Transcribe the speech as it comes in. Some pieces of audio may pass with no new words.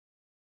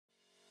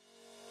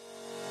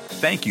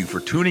Thank you for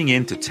tuning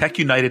in to Tech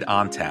United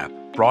on Tap,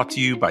 brought to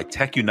you by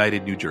Tech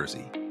United New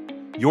Jersey.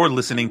 You're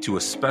listening to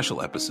a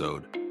special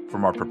episode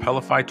from our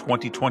Propelify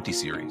 2020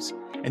 series,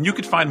 and you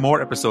can find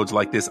more episodes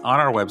like this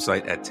on our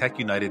website at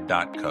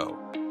techunited.co.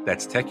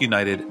 That's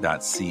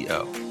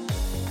techunited.co.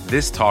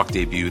 This talk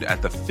debuted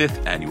at the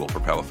 5th Annual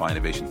Propelify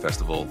Innovation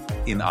Festival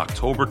in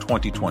October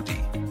 2020,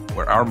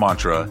 where our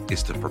mantra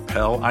is to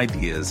propel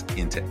ideas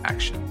into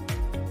action.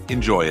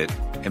 Enjoy it,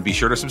 and be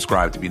sure to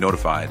subscribe to be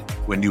notified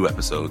when new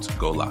episodes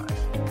go live.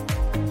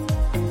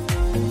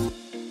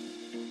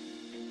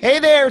 Hey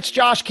there, it's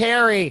Josh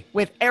Carey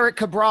with Eric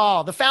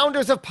Cabral, the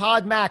founders of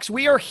PodMax.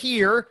 We are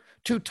here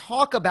to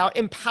talk about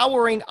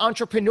empowering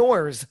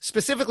entrepreneurs,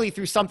 specifically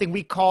through something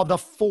we call the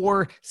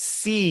 4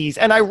 C's.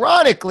 And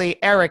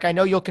ironically, Eric, I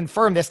know you'll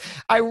confirm this,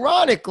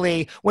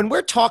 ironically, when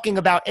we're talking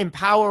about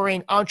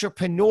empowering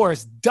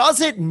entrepreneurs,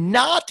 does it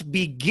not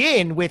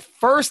begin with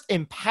first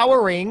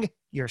empowering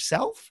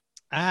yourself?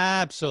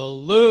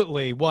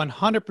 Absolutely.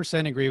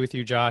 100% agree with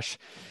you, Josh.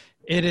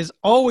 It is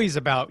always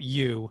about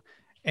you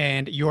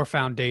and your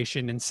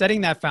foundation and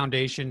setting that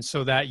foundation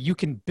so that you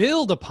can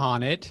build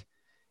upon it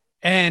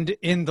and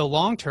in the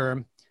long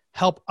term,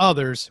 help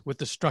others with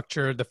the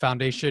structure, the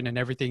foundation, and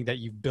everything that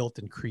you've built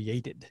and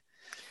created.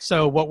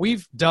 So what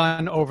we've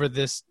done over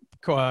this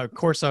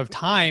course of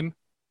time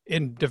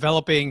in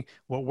developing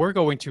what we're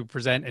going to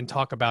present and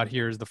talk about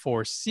here is the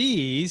 4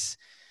 C's.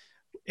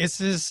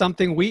 This is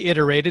something we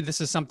iterated. This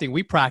is something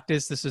we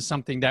practiced. This is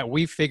something that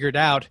we figured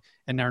out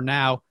and are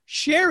now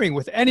sharing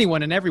with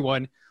anyone and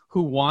everyone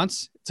who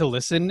wants to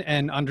listen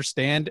and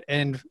understand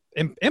and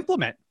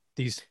implement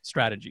these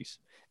strategies.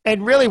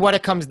 And really what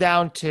it comes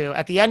down to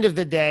at the end of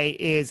the day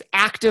is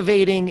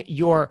activating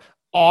your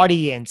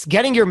audience,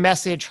 getting your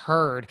message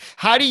heard.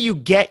 How do you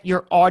get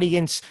your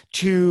audience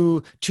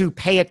to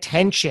pay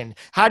attention?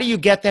 How do you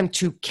get them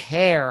to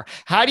care?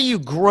 How do you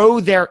grow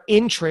their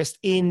interest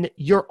in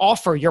your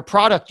offer, your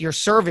product, your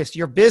service,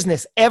 your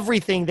business,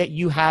 everything that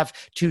you have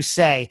to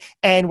say?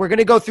 And we're going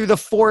to go through the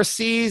 4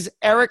 C's.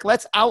 Eric,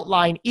 let's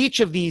outline each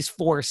of these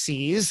 4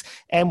 C's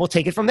and we'll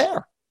take it from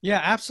there.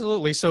 Yeah,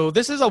 absolutely. So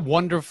this is a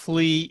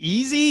wonderfully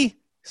easy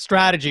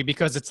strategy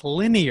because it's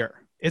linear.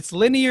 It's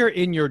linear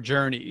in your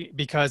journey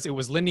because it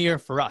was linear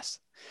for us.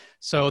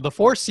 So the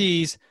 4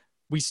 C's,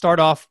 we start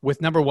off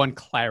with number 1,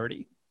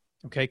 clarity.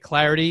 Okay,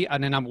 clarity,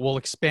 and then we'll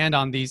expand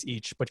on these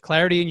each, but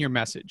clarity in your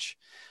message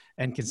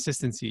and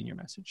consistency in your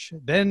message.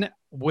 Then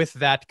with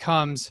that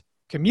comes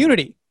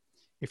community.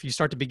 If you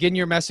start to begin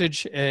your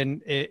message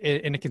in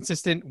a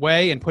consistent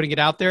way and putting it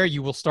out there,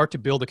 you will start to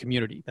build a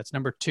community. That's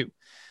number 2.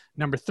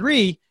 Number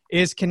 3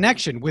 is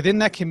connection. Within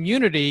that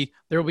community,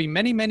 there will be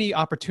many, many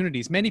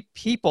opportunities, many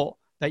people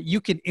that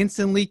you can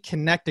instantly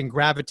connect and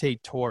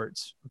gravitate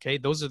towards. Okay,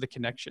 those are the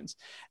connections.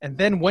 And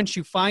then once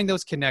you find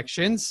those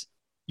connections,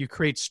 you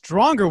create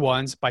stronger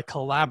ones by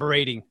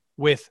collaborating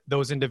with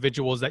those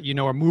individuals that you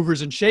know are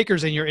movers and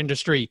shakers in your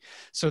industry.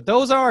 So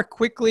those are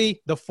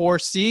quickly the 4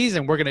 C's,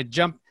 and we're going to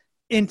jump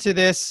into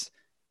this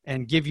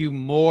and give you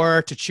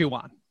more to chew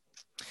on.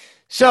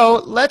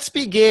 So let's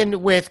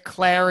begin with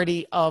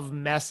clarity of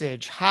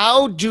message.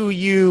 How do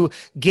you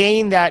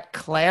gain that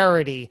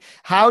clarity?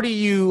 How do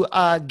you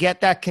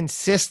get that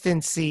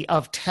consistency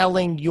of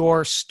telling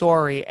your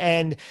story?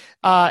 And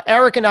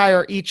Eric and I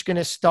are each going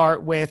to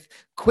start with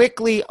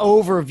quickly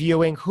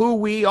overviewing who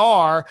we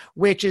are,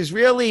 which is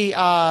really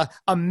a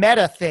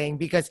meta thing,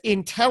 because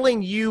in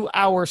telling you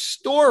our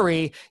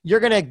story, you're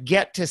going to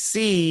get to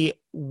see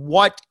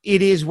what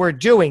it is we're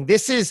doing.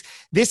 This is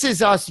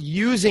us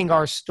using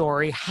our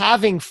story,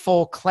 having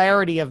full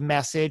clarity of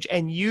message,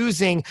 and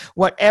using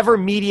whatever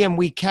medium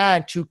we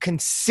can to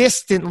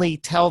consistently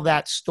tell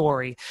that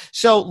story.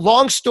 So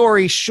long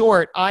story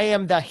short, I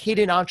am the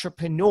hidden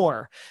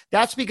entrepreneur.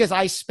 That's because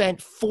I spent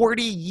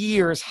 40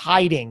 years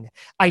hiding.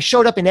 I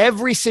showed up in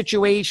every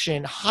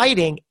situation,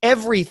 hiding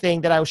everything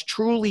that I was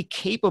truly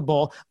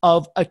capable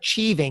of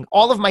achieving.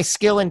 All of my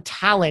skill and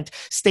talent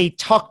stayed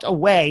tucked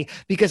away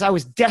because I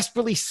was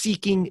desperately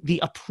seeking the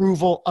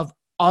approval of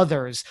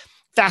others.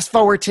 Fast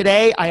forward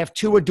today, I have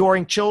 2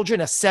 adoring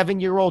children, a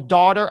 7-year-old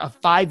daughter, a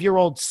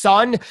 5-year-old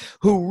son,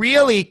 who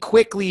really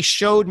quickly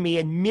showed me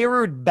and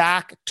mirrored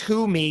back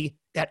to me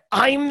that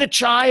I'm the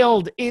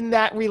child in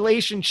that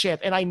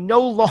relationship, and I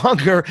no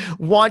longer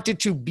wanted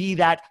to be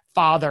that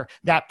father,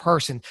 that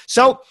person.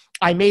 So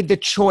I made the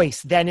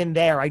choice then and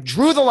there. I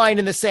drew the line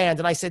in the sand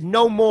and I said,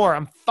 no more.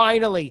 I'm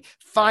finally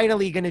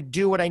going to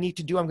do what I need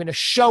to do. I'm going to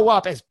show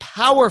up as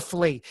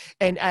powerfully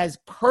and as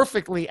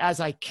perfectly as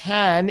I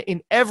can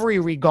in every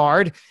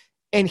regard.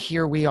 And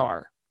here we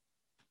are.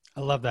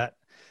 I love that.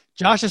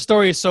 Josh's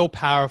story is so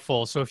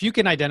powerful. So if you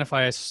can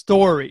identify a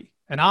story,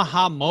 an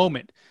aha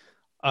moment,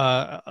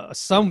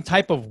 some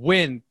type of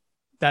win,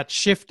 that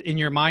shift in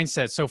your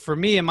mindset. So for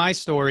me and my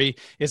story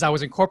is I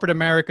was in corporate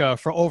America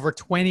for over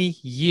 20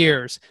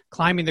 years,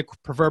 climbing the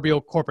proverbial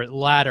corporate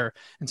ladder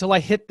until I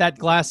hit that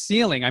glass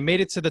ceiling. I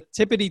made it to the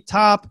tippity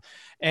top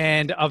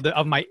and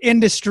of my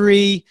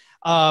industry,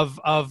 of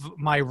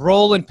my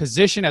role and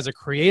position as a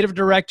creative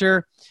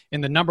director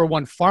in the #1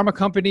 pharma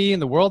company in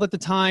the world at the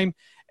time.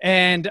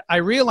 And I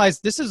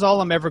realized this is all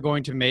I'm ever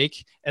going to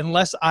make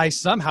unless I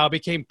somehow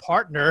became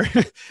partner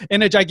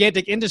in a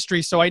gigantic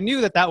industry. So I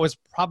knew that that was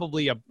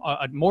probably a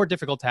more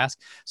difficult task.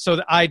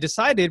 So I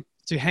decided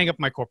to hang up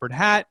my corporate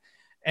hat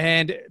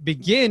and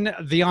begin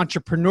the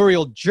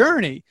entrepreneurial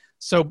journey.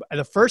 So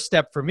the first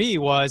step for me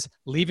was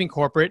leaving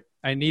corporate.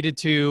 I needed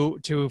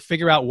to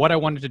figure out what I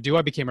wanted to do.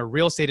 I became a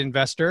real estate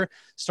investor,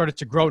 started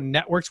to grow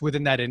networks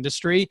within that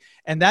industry.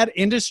 And that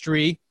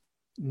industry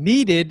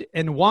needed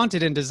and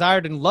wanted and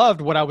desired and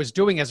loved what I was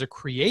doing as a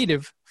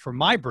creative for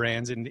my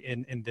brands in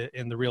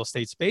the real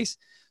estate space.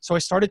 So I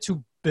started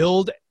to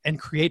build and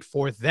create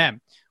for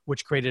them,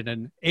 which created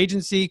an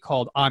agency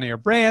called On Air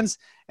Brands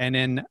and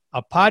then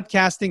a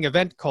podcasting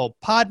event called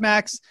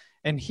Podmax.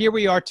 And here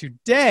we are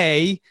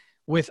today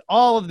with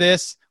all of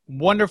this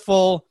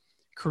wonderful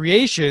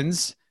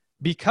creations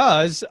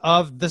because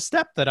of the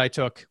step that I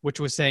took, which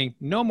was saying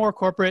no more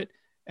corporate,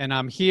 and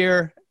I'm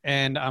here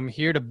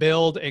to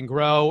build and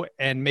grow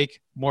and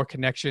make more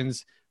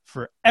connections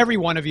for every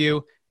one of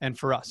you and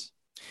for us.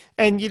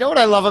 And you know what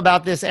I love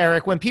about this,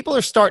 Eric? When people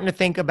are starting to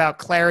think about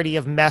clarity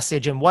of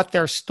message and what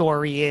their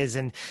story is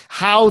and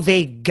how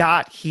they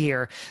got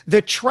here,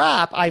 the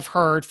trap I've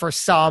heard for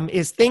some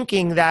is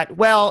thinking that,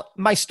 well,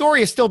 my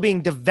story is still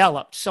being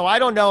developed, so I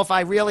don't know if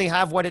I really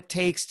have what it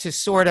takes to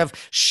sort of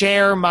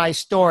share my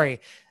story.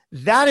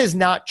 That is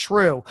not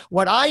true.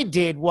 What I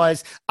did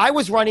was I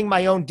was running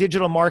my own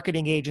digital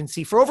marketing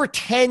agency for over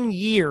 10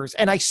 years,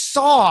 and I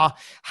saw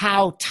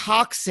how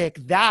toxic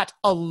that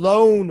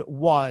alone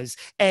was.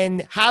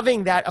 And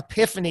having that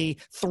epiphany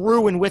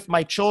through and with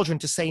my children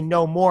to say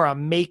no more,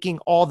 I'm making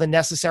all the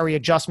necessary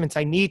adjustments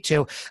I need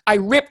to. I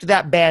ripped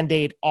that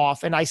Band-Aid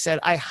off and I said,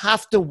 I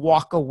have to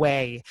walk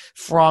away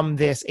from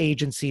this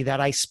agency that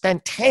I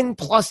spent 10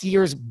 plus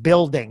years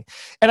building.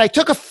 And I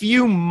took a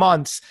few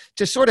months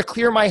to sort of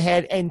clear my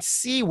head and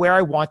see where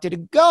I wanted to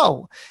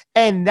go.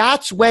 And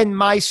that's when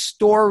my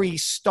story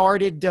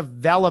started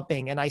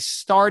developing and I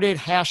started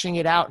hashing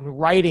it out and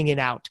writing it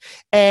out.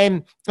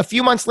 And a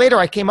few months later,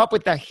 I came up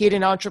with the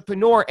Hidden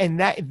Entrepreneur. And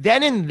that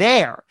then and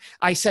there,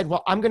 I said,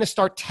 well, I'm going to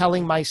start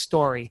telling my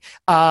story.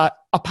 A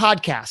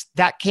podcast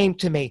that came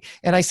to me.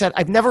 And I said,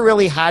 I've never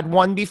really had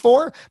one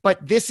before,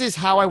 but this is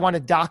how I want to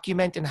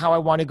document and how I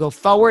want to go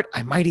forward.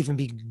 I might even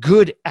be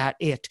good at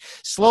it.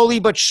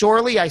 Slowly but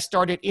surely, I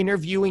started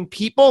interviewing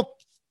people.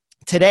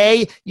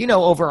 Today,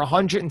 over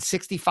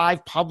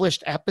 165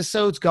 published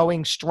episodes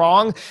going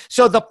strong.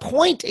 So the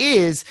point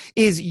is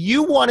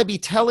you want to be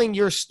telling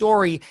your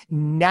story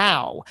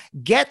now.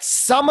 Get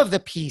some of the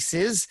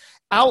pieces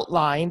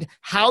outlined,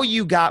 how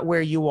you got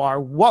where you are,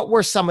 what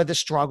were some of the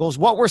struggles,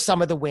 what were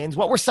some of the wins,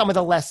 what were some of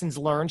the lessons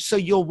learned, so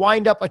you'll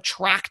wind up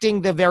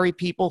attracting the very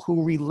people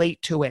who relate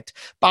to it.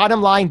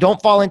 Bottom line,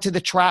 don't fall into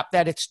the trap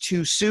that it's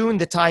too soon.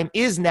 The time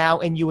is now,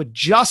 and you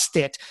adjust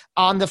it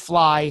on the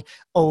fly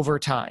over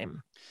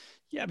time.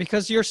 Yeah,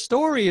 because your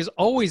story is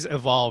always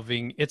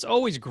evolving. It's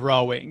always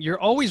growing. You're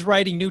always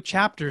writing new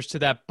chapters to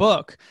that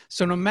book.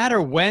 So no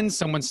matter when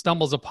someone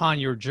stumbles upon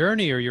your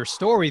journey or your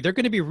story, they're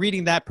going to be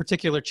reading that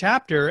particular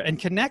chapter and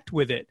connect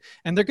with it.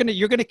 And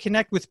you're going to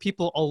connect with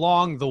people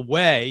along the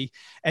way.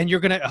 And you're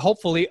going to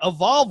hopefully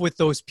evolve with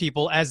those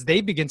people as they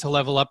begin to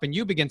level up and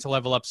you begin to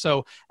level up.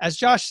 So as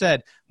Josh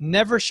said,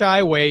 never shy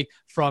away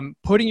from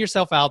putting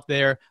yourself out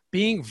there,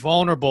 being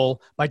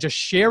vulnerable by just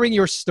sharing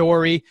your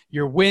story,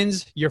 your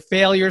wins, your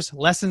failures,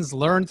 lessons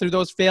learned through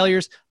those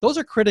failures. Those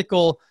are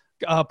critical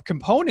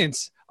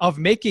components of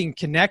making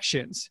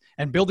connections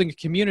and building a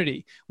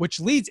community,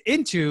 which leads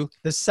into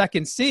the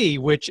second C,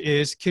 which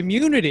is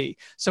community.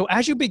 So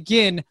as you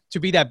begin to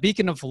be that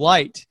beacon of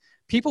light,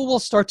 people will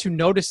start to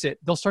notice it.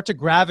 They'll start to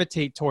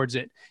gravitate towards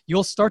it.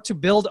 You'll start to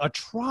build a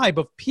tribe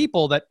of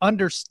people that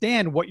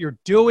understand what you're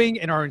doing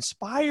and are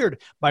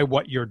inspired by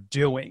what you're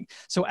doing.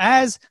 So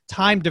as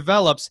time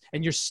develops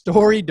and your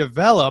story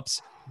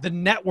develops, the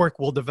network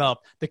will develop,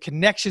 the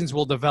connections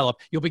will develop.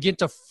 You'll begin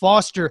to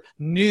foster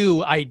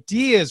new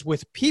ideas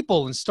with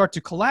people and start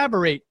to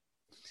collaborate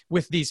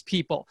with these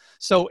people.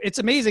 So it's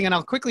amazing. And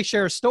I'll quickly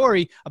share a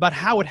story about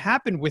how it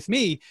happened with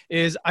me.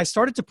 Is I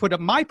started to put up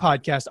my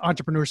podcast,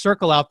 Entrepreneur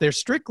Circle, out there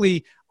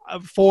strictly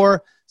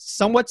for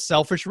somewhat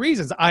selfish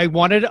reasons. I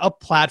wanted a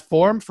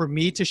platform for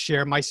me to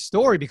share my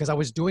story because I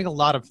was doing a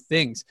lot of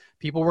things.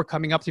 People were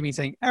coming up to me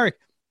saying, Eric,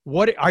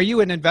 what are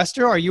you an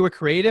investor? Are you a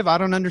creative? I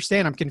don't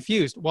understand. I'm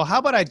confused. Well, how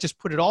about I just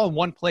put it all in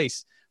one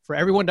place for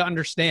everyone to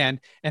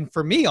understand, and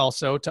for me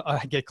also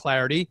to get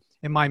clarity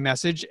in my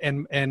message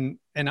and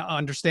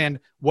understand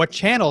what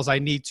channels I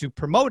need to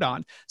promote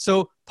on.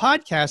 So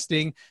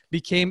podcasting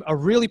became a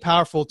really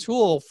powerful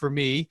tool for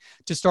me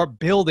to start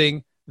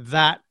building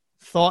that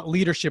thought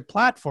leadership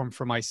platform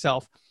for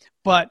myself.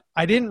 But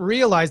I didn't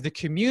realize the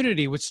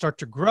community would start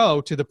to grow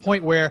to the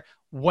point where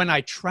when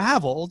I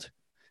traveled,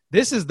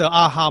 this is the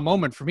aha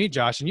moment for me,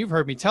 Josh, and you've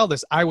heard me tell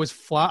this. I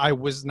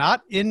was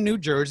not in New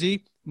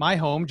Jersey. my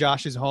home,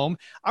 Josh's home.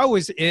 I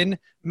was in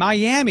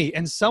Miami,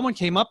 and someone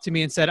came up to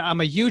me and said,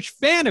 I'm a huge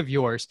fan of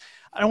yours.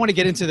 I don't want to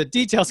get into the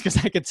details because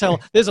I could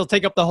tell this will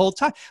take up the whole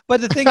time. But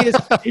the thing is,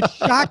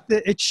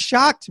 it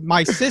shocked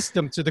my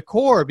system to the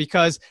core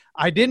because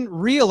I didn't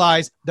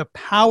realize the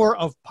power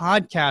of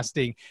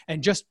podcasting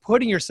and just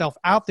putting yourself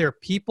out there.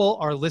 People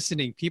are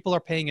listening. People are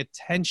paying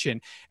attention.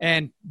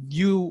 And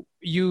you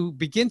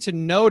begin to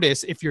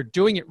notice if you're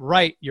doing it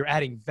right, you're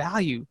adding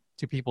value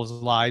to people's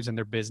lives and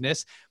their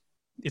business.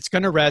 It's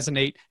going to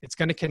resonate. It's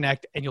going to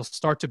connect. And you'll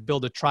start to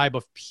build a tribe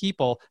of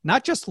people,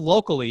 not just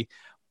locally,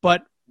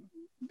 but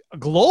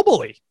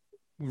globally,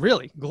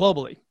 really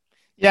globally.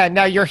 Yeah.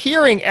 Now you're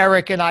hearing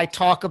Eric and I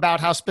talk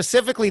about how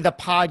specifically the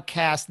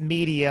podcast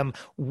medium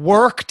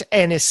worked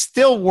and is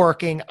still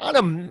working on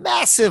a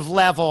massive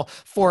level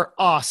for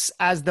us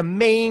as the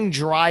main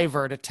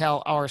driver to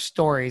tell our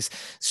stories.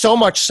 So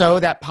much so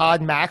that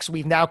PodMax,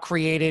 we've now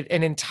created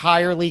an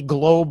entirely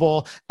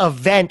global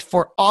event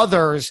for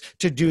others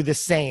to do the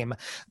same.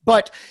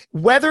 But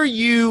whether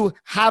you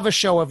have a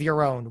show of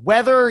your own,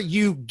 whether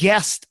you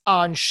guest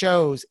on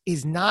shows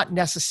is not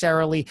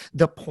necessarily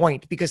the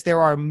point, because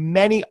there are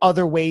many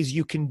other ways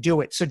you can do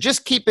it. So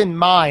just keep in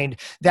mind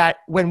that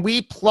when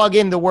we plug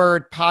in the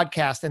word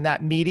podcast in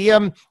that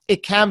medium,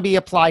 it can be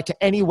applied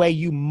to any way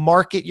you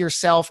market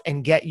yourself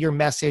and get your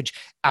message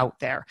out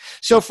there.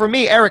 So for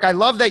me, Eric, I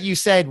love that you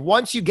said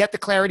once you get the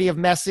clarity of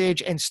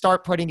message and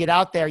start putting it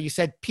out there, you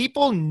said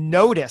people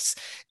notice.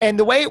 And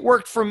the way it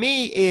worked for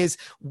me is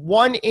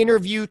one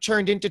interview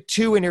turned into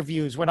 2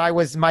 interviews when I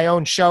was my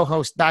own show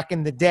host back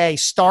in the day,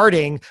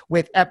 starting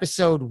with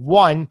episode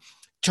 1.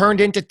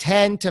 Turned into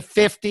 10 to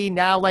 50.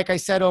 Now, like I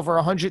said, over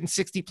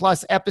 160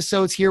 plus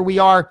episodes. Here we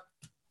are.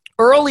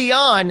 Early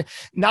on,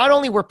 not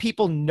only were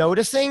people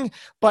noticing,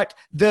 but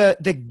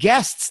the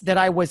guests that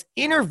I was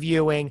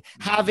interviewing,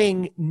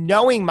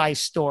 knowing my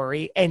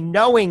story and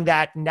knowing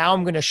that now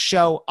I'm going to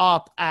show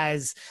up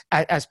as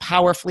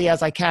powerfully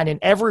as I can in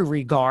every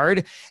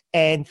regard,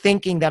 and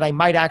thinking that I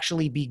might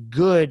actually be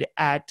good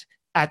at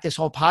this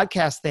whole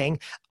podcast thing,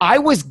 I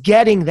was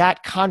getting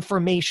that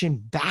confirmation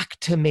back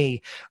to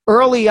me.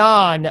 Early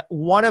on,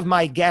 one of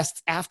my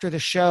guests after the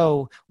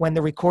show, when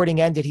the recording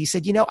ended, he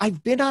said,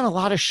 I've been on a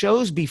lot of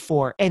shows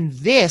before, and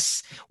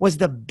this was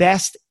the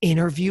best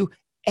interview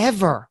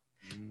ever.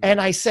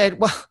 And I said,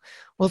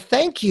 well,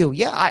 thank you.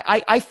 Yeah,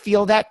 I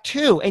feel that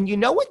too. And you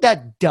know what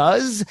that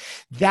does?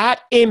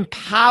 That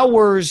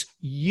empowers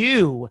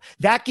you.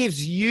 That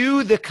gives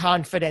you the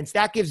confidence.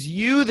 That gives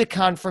you the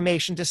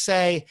confirmation to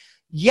say,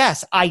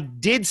 yes, I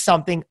did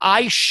something.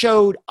 I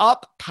showed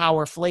up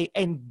powerfully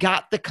and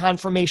got the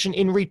confirmation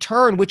in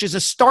return, which is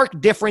a stark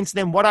difference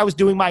than what I was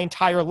doing my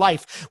entire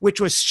life, which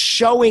was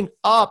showing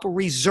up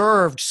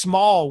reserved,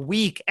 small,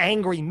 weak,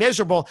 angry,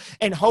 miserable,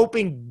 and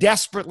hoping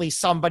desperately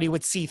somebody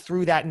would see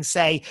through that and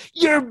say,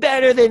 you're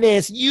better than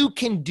this. You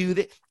can do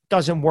that.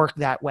 Doesn't work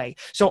that way.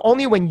 So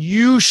only when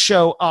you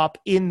show up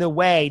in the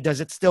way does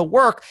it still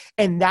work.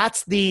 And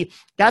that's the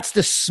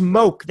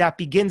smoke that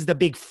begins the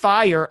big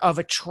fire of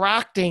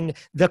attracting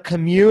the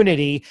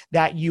community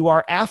that you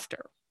are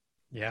after.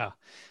 Yeah,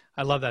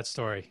 I love that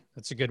story.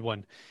 That's a good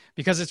one,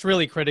 because it's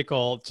really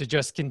critical to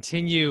just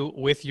continue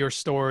with your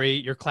story,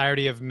 your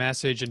clarity of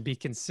message, and be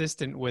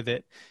consistent with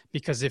it.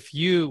 Because if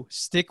you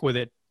stick with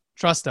it,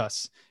 trust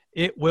us,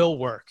 it will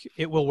work.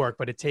 It will work,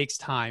 but it takes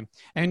time.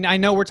 And I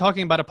know we're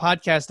talking about a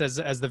podcast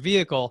as the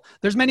vehicle.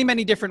 There's many,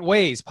 many different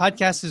ways.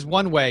 Podcast is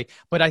one way,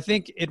 but I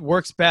think it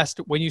works best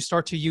when you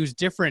start to use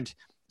different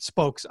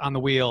spokes on the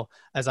wheel,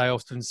 as I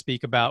often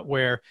speak about,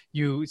 where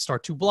you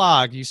start to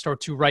blog, you start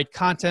to write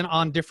content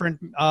on different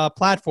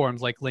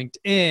platforms like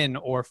LinkedIn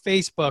or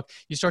Facebook.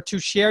 You start to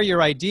share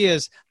your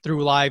ideas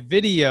through live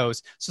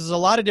videos. So there's a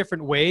lot of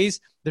different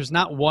ways. There's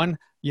not one,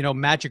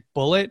 magic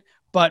bullet.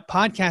 But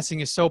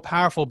podcasting is so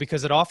powerful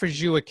because it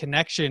offers you a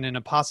connection and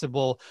a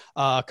possible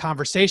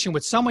conversation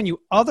with someone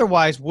you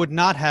otherwise would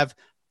not have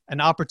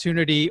an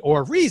opportunity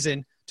or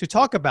reason to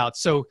talk about.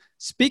 So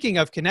speaking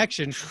of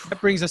connection,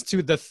 that brings us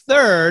to the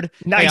third.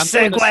 Nice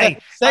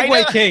segue.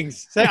 Segue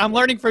Kings. I'm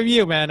learning from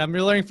you, man. I'm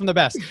learning from the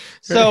best.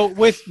 So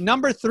with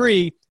number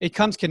 3, it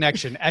comes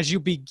connection. As you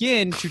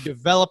begin to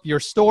develop your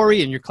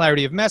story and your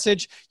clarity of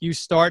message, you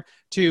start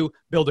to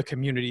build a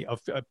community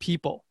of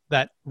people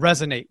that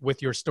resonate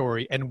with your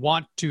story and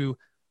want to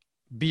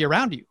be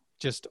around you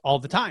just all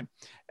the time.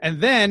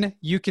 And then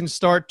you can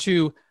start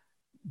to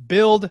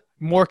build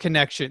more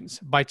connections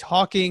by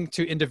talking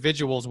to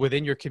individuals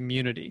within your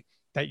community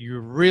that you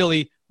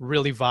really,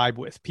 really vibe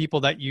with,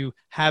 people that you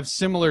have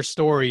similar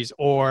stories,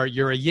 or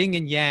you're a yin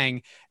and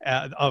yang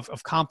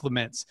of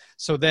compliments.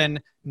 So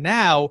then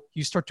now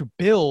you start to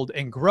build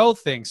and grow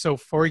things. So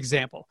for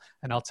example,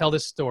 and I'll tell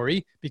this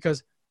story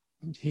because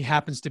he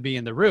happens to be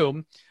in the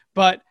room,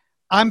 but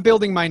I'm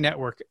building my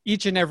network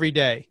each and every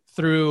day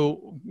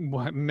through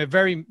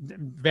very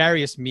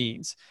various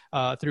means,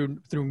 through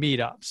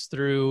meetups,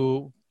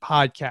 through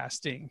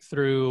podcasting,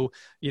 through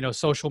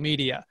social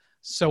media.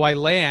 So I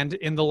land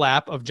in the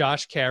lap of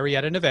Josh Carey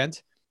at an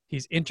event.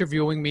 He's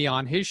interviewing me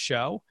on his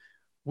show.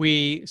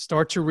 we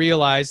start to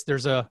realize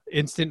there's a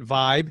instant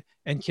vibe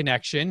and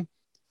connection.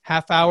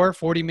 Half hour,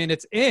 40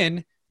 minutes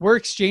in, we're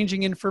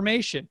exchanging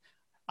information.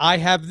 I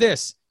have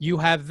this, you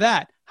have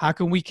that. How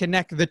can we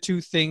connect the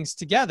two things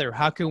together?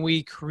 How can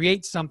we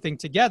create something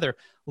together?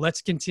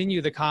 Let's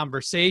continue the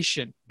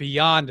conversation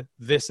beyond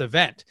this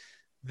event.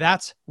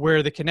 That's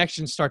where the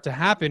connections start to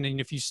happen.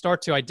 And if you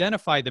start to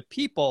identify the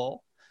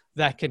people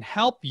that can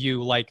help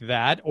you like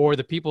that, or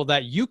the people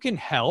that you can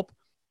help,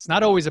 it's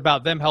not always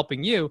about them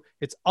helping you.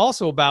 It's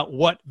also about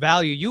what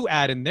value you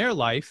add in their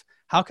life.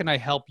 How can I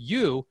help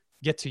you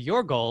get to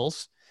your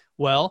goals?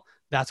 Well,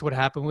 that's what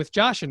happened with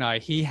Josh and I.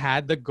 He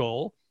had the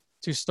goal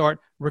to start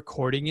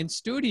recording in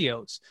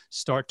studios,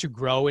 start to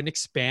grow and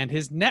expand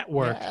his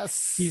network.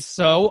 Yes.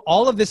 So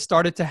all of this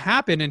started to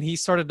happen, and he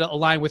started to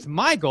align with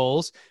my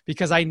goals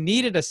because I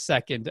needed a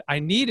second. I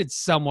needed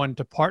someone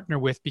to partner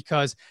with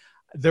because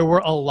there were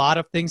a lot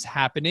of things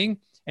happening,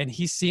 and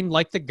he seemed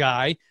like the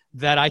guy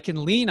that I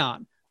can lean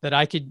on, that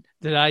I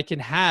can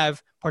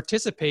have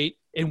participate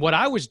in what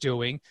I was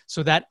doing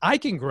so that I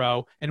can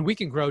grow and we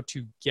can grow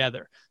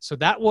together. So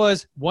that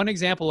was one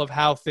example of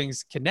how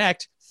things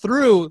connect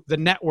through the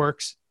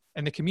networks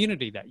and the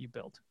community that you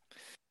build.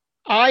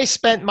 I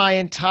spent my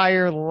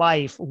entire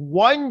life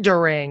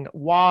wondering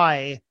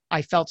why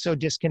I felt so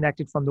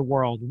disconnected from the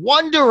world,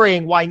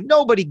 wondering why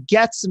nobody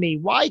gets me.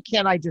 Why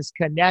can't I just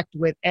connect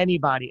with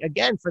anybody?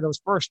 Again, for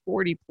those first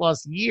 40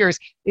 plus years,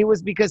 it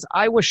was because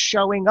I was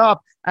showing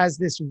up as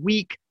this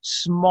weak,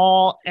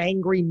 small,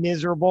 angry,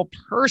 miserable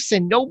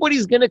person.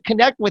 Nobody's going to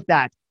connect with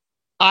that.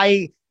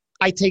 I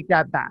take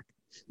that back.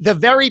 The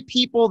very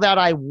people that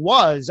I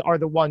was are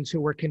the ones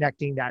who were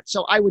connecting that.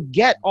 So I would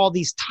get all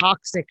these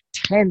toxic,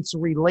 tense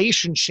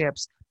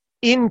relationships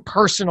in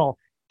personal,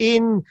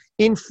 in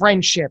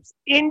friendships,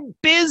 in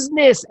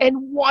business, and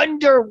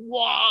wonder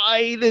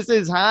why this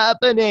is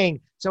happening.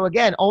 So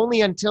again,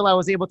 only until I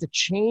was able to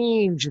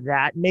change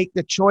that, make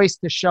the choice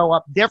to show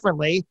up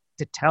differently,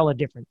 to tell a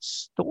different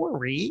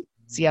story,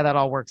 see how that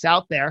all works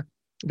out there,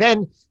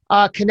 then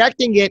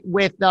connecting it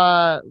with,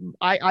 I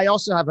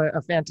also have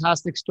a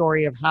fantastic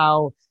story of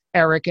how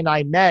Eric and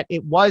I met.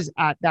 It was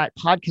at that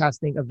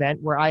podcasting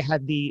event where I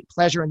had the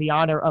pleasure and the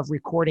honor of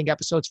recording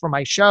episodes for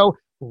my show,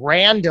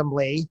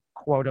 randomly,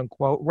 quote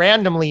unquote,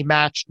 randomly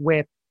matched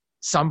with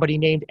somebody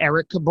named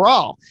Eric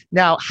Cabral.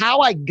 Now,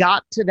 how I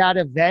got to that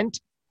event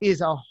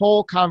is a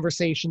whole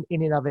conversation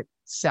in and of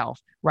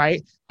itself,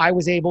 right? I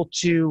was able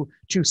to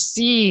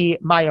see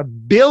my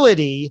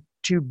ability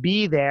to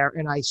be there,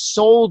 and I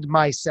sold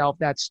myself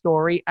that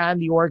story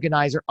and the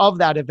organizer of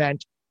that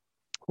event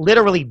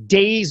literally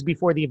days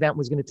before the event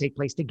was going to take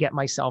place to get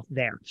myself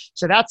there.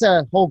 So that's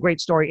a whole great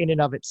story in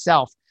and of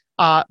itself.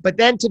 But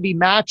then to be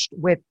matched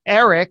with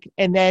Eric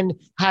and then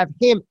have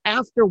him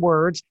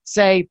afterwards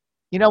say,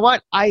 you know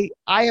what, I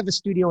have a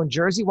studio in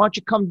Jersey. Why don't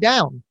you come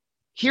down?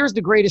 Here's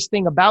the greatest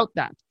thing about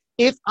that.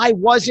 If I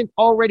wasn't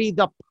already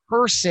the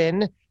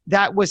person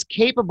that was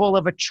capable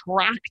of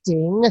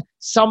attracting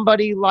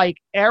somebody like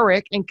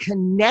Eric and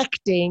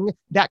connecting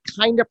that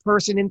kind of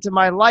person into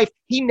my life,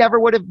 he never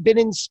would have been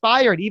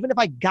inspired. Even if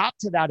I got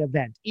to that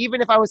event,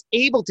 even if I was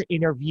able to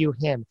interview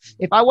him,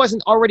 if I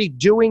wasn't already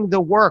doing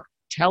the work,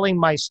 telling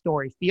my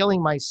story,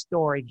 feeling my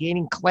story,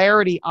 gaining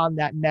clarity on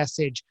that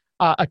message,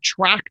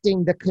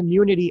 attracting the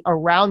community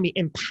around me,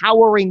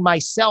 empowering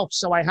myself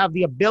so I have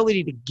the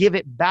ability to give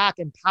it back,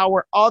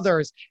 empower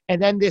others.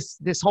 And then this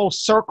whole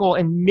circle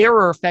and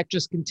mirror effect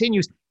just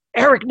continues.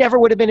 Eric never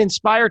would have been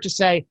inspired to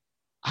say,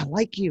 I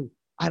like you.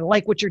 I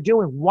like what you're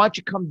doing. Why don't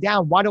you come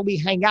down? Why don't we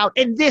hang out?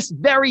 And this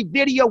very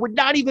video would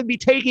not even be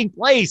taking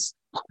place.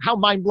 How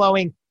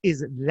mind-blowing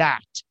is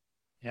that?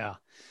 Yeah.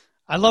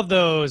 I love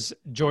those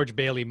George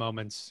Bailey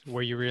moments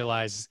where you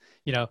realize,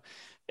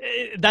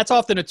 that's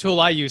often a tool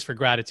I use for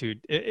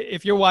gratitude.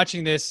 If you're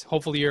watching this,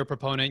 hopefully you're a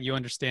proponent, you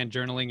understand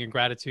journaling and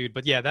gratitude.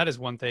 But yeah, that is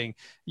one thing.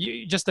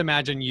 You just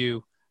imagine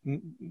you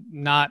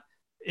don't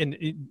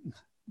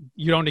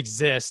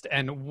exist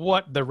and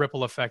what the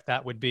ripple effect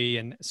that would be.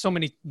 And so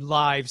many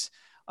lives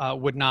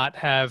would not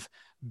have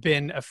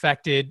been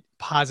affected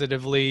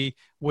positively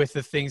with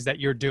the things that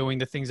you're doing,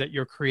 the things that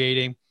you're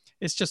creating.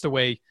 It's just a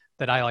way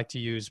that I like to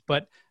use.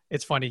 But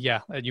it's funny,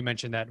 yeah, you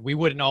mentioned that. We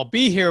wouldn't all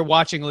be here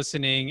watching,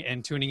 listening,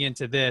 and tuning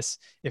into this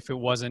if it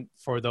wasn't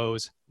for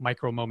those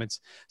micro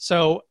moments.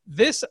 So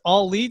this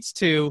all leads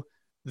to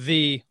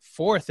the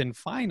fourth and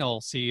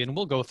final C, and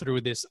we'll go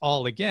through this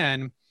all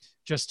again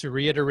just to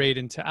reiterate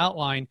and to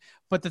outline.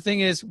 But the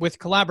thing is, with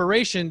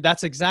collaboration,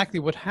 that's exactly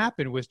what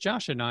happened with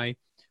Josh and I.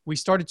 We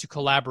started to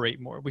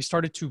collaborate more. We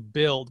started to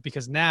build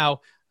because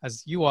now,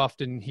 as you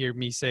often hear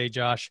me say,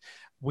 Josh,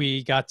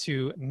 we got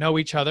to know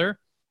each other.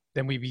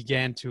 Then we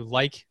began to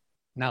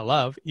not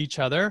love each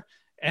other.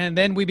 And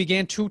then we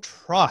began to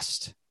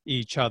trust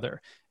each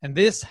other. And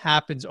this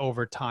happens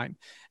over time.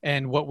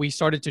 And what we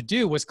started to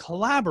do was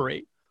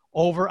collaborate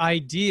over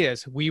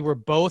ideas. We were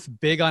both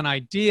big on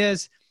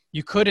ideas.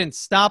 You couldn't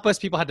stop us.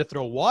 People had to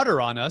throw water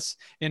on us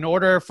in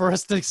order for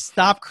us to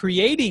stop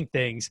creating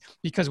things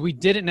because we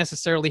didn't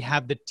necessarily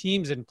have the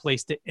teams in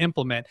place to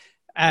implement.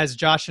 As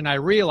Josh and I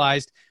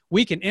realized,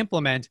 we can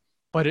implement,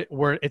 but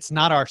it's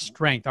not our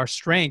strength. Our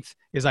strength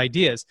is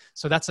ideas.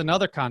 So that's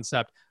another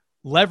concept.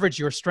 Leverage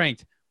your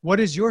strength. What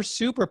is your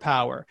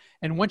superpower?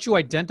 And once you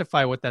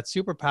identify what that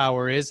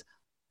superpower is,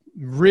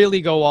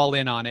 really go all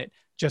in on it.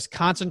 Just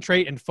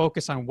concentrate and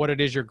focus on what it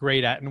is you're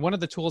great at. And one of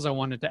the tools I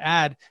wanted to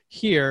add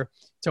here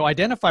to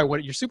identify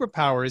what your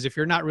superpower is, if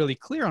you're not really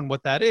clear on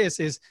what that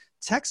is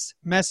text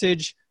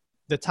message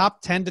the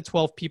top 10 to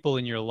 12 people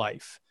in your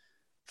life,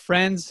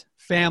 friends,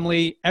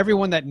 family,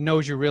 everyone that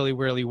knows you really,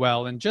 really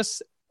well. And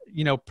just,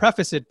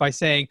 preface it by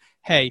saying,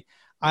 hey,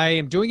 I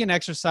am doing an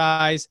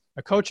exercise,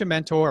 a coach, a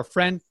mentor, a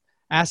friend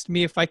asked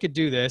me if I could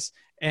do this.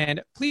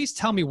 And please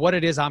tell me what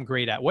it is I'm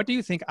great at. What do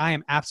you think I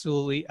am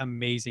absolutely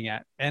amazing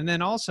at? And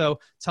then also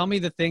tell me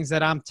the things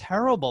that I'm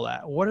terrible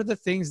at. What are the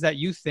things that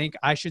you think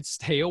I should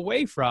stay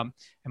away from?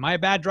 Am I a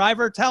bad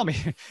driver? Tell me.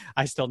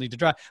 I still need to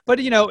drive. But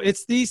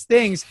it's these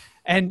things.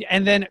 And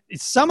then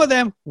some of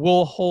them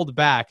will hold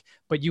back,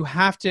 but you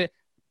have to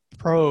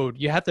probe.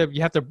 You have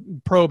to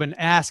probe and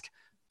ask.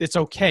 It's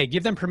okay.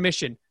 Give them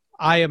permission.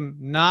 I am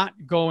not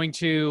going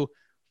to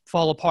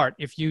fall apart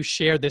if you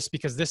share this,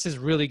 because this is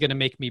really going to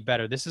make me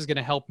better. This is going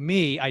to help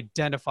me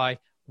identify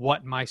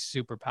what my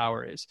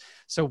superpower is.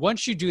 So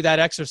once you do that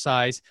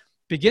exercise,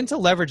 begin to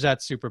leverage that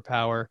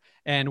superpower.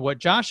 And what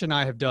Josh and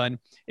I have done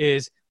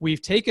is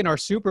we've taken our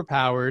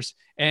superpowers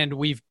and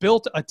we've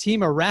built a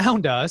team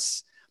around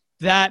us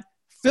that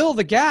fill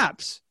the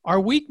gaps, our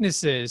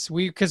weaknesses.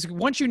 Because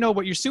once you know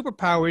what your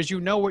superpower is,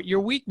 you know what your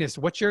weakness,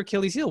 what's your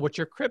Achilles heel, what's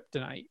your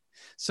kryptonite.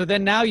 So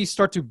then now you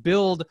start to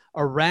build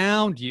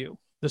around you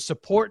the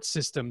support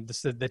system,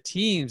 the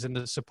teams and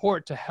the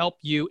support to help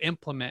you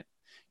implement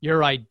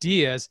your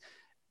ideas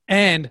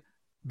and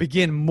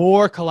begin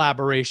more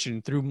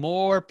collaboration through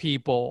more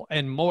people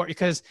and more,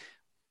 because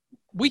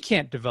we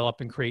can't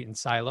develop and create in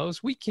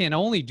silos. We can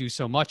only do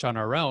so much on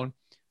our own.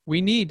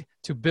 We need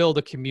to build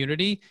a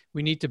community.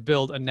 We need to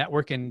build a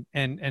network and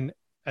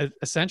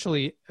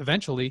essentially,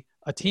 eventually,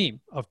 a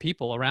team of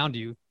people around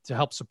you to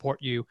help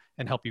support you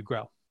and help you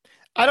grow.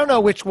 I don't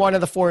know which one of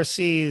the 4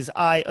 C's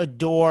I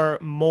adore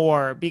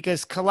more,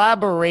 because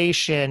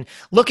collaboration,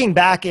 looking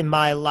back in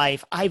my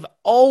life, I've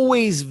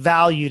always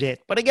valued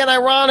it. But again,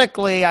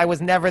 ironically, I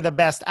was never the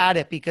best at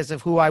it because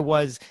of who I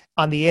was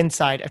on the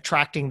inside,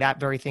 attracting that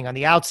very thing on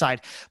the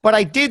outside. But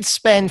I did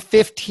spend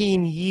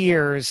 15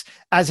 years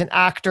as an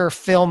actor,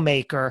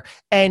 filmmaker.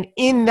 And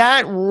in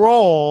that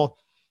role,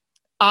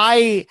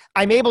 I'm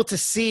able to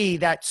see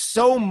that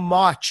so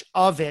much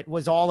of it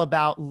was all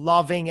about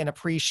loving and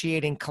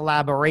appreciating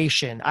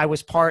collaboration. I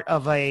was part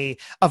of a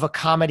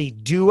comedy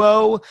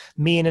duo.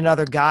 Me and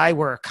another guy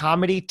were a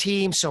comedy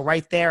team. So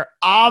right there,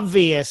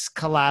 obvious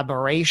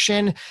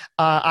collaboration.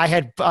 I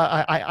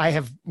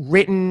have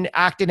written,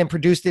 acted, and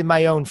produced in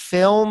my own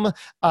film,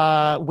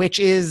 which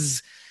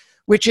is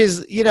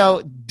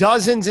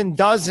dozens and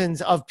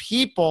dozens of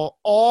people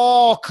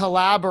all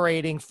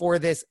collaborating for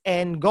this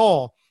end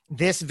goal.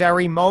 This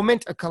very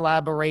moment, a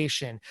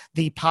collaboration.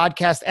 The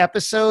podcast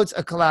episodes,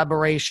 a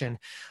collaboration.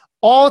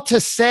 All to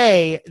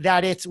say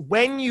that it's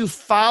when you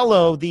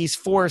follow these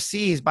 4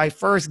 C's by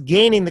first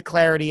gaining the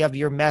clarity of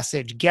your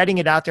message, getting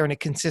it out there in a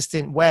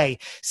consistent way,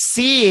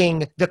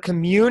 seeing the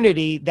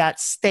community that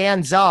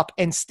stands up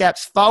and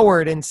steps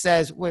forward and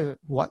says, wait,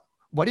 what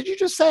did you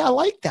just say? I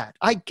like that.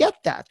 I get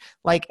that.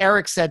 Like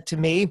Eric said to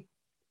me,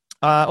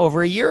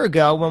 over a year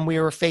ago when we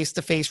were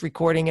face-to-face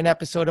recording an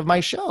episode of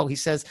my show. He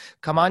says,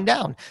 come on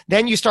down.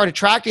 Then you start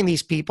attracting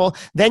these people.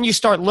 Then you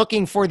start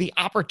looking for the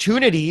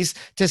opportunities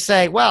to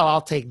say, well, I'll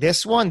take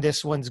this one.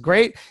 This one's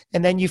great.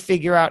 And then you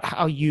figure out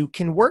how you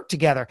can work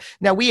together.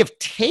 Now we have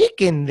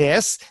taken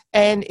this,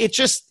 and it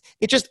just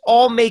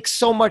all makes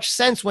so much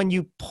sense when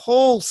you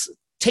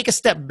take a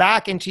step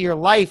back into your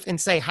life and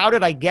say, how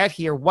did I get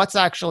here? What's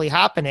actually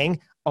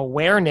happening?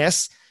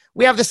 Awareness.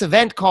 We have this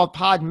event called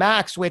Pod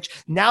Max, which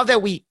now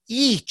that we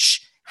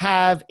each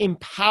have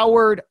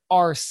empowered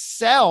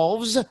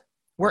ourselves,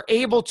 we're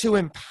able to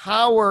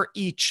empower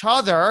each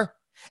other.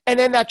 And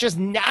then that just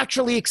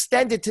naturally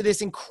extended to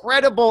this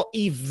incredible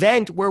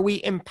event where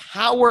we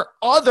empower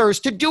others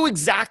to do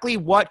exactly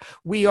what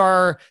we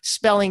are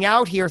spelling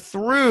out here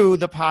through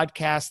the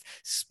podcast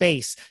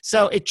space.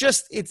 So it's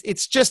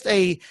just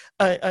a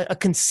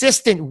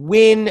consistent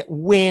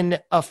win-win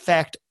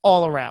effect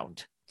all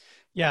around.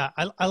 Yeah,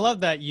 I love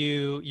that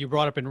you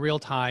brought up in real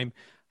time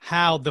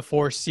how the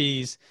 4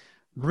 C's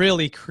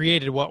really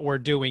created what we're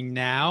doing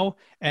now,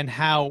 and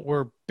how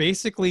we're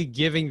basically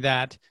giving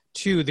that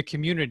to the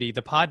community,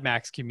 the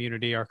PodMax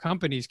community, our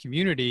company's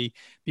community,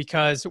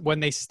 because when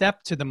they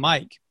step to the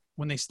mic,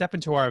 when they step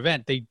into our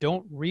event, they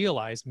don't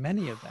realize,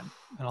 many of them,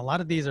 and a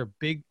lot of these are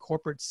big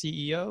corporate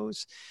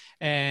CEOs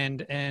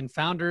and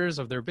founders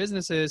of their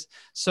businesses.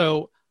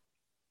 So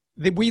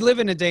we live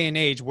in a day and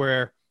age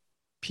where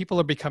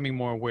people are becoming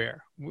more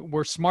aware.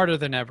 We're smarter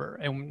than ever.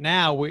 And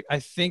now I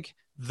think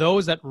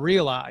those that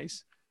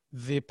realize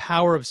the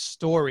power of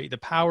story, the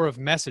power of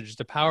message,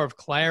 the power of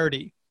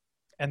clarity,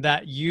 and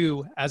that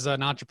you as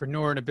an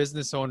entrepreneur and a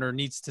business owner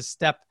needs to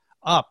step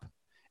up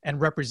and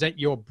represent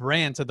your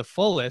brand to the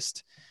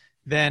fullest,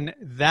 then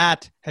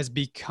that has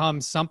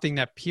become something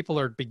that people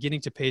are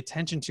beginning to pay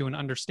attention to and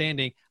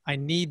understanding. I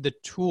need the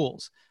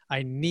tools,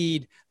 I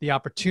need the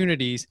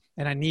opportunities,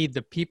 and I need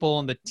the people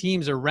and the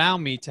teams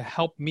around me to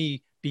help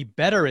me be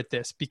better at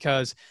this.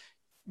 Because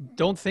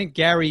don't think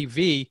Gary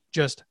Vee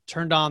just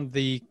turned on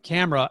the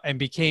camera and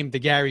became the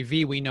Gary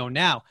Vee we know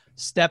now.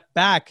 Step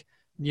back,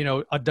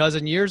 a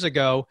dozen years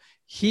ago,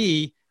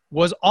 he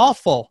was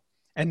awful,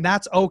 and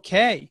that's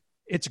okay.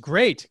 It's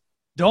great.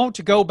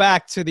 Don't go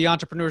back to the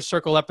Entrepreneur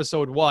Circle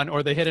episode 1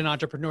 or the Hidden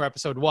Entrepreneur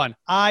episode 1.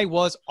 I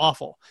was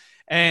awful.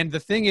 And the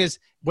thing is,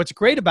 what's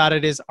great about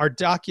it is our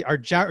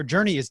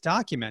journey is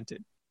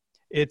documented.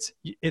 It's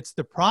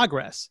the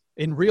progress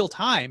in real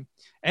time.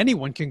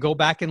 Anyone can go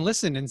back and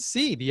listen and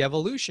see the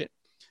evolution.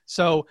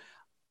 So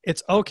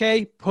it's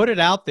okay. Put it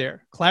out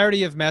there.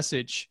 Clarity of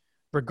message,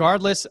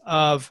 regardless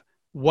of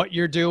what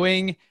you're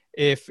doing.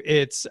 If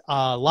it's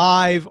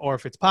live or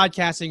if it's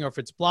podcasting or if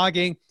it's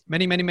blogging,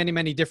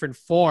 many different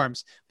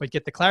forms, but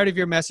get the clarity of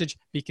your message,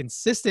 be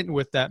consistent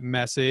with that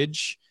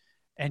message,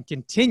 and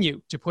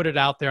continue to put it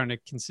out there on a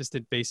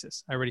consistent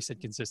basis. I already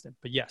said consistent,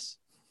 but yes.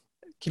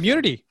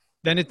 Community.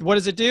 Then what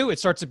does it do? It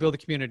starts to build a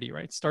community,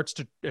 right? It starts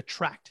to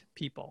attract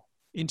people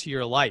into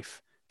your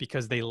life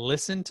because they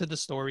listen to the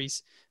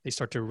stories, they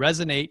start to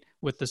resonate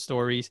with the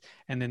stories,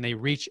 and then they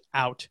reach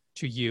out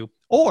to you.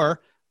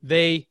 Or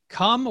they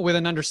come with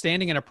an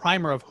understanding and a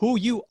primer of who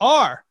you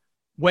are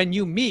when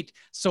you meet.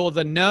 So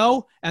the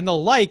know and the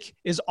like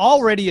is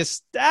already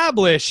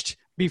established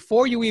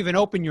before you even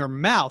open your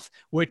mouth,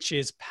 which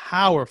is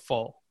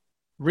powerful,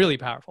 really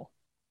powerful.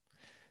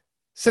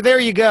 So there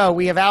you go.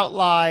 We have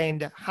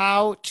outlined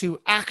how to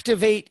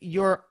activate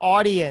your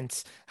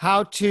audience,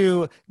 how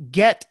to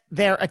get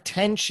their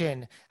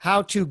attention,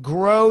 how to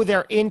grow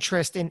their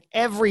interest in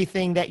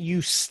everything that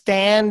you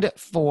stand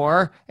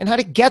for, and how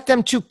to get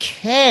them to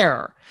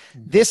care.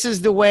 This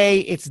is the way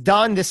it's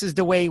done. This is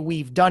the way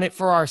we've done it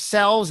for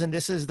ourselves, and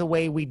this is the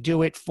way we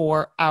do it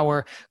for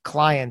our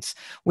clients.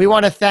 We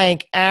want to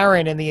thank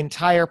Aaron and the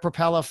entire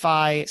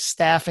Propellify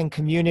staff and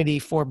community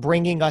for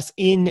bringing us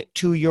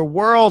into your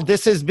world.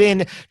 This has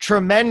been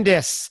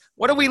tremendous.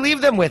 What do we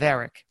leave them with,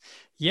 Eric?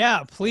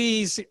 Yeah,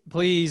 please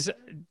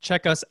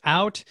check us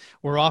out.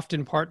 We're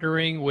often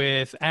partnering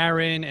with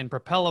Aaron and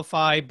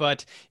Propellify,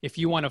 but if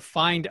you want to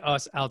find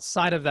us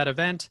outside of that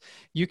event,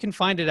 you can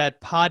find it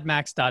at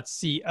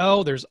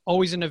podmax.co. There's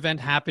always an event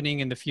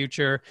happening in the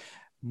future,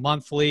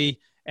 monthly,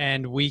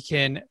 and we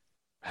can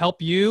help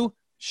you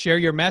share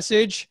your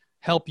message,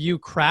 help you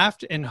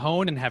craft and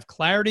hone and have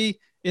clarity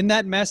in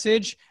that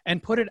message,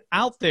 and put it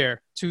out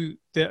there to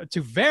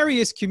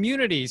various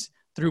communities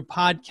through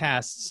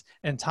podcasts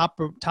and top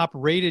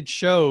rated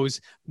shows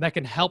that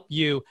can help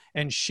you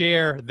and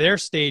share their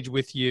stage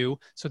with you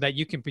so that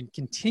you can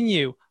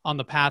continue on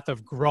the path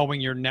of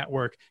growing your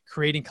network,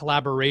 creating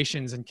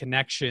collaborations and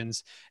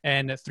connections.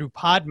 And through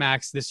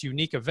PodMax, this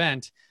unique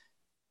event,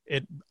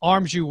 it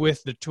arms you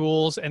with the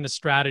tools and the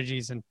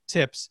strategies and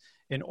tips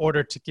in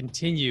order to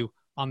continue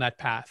on that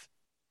path.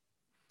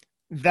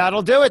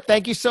 That'll do it.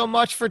 Thank you so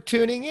much for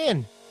tuning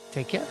in.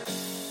 Take care.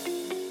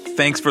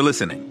 Thanks for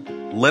listening.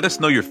 Let us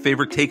know your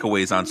favorite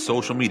takeaways on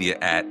social media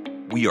at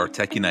We Are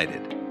Tech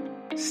United.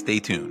 Stay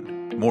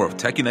tuned. More of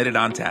Tech United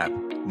on Tap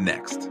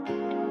next.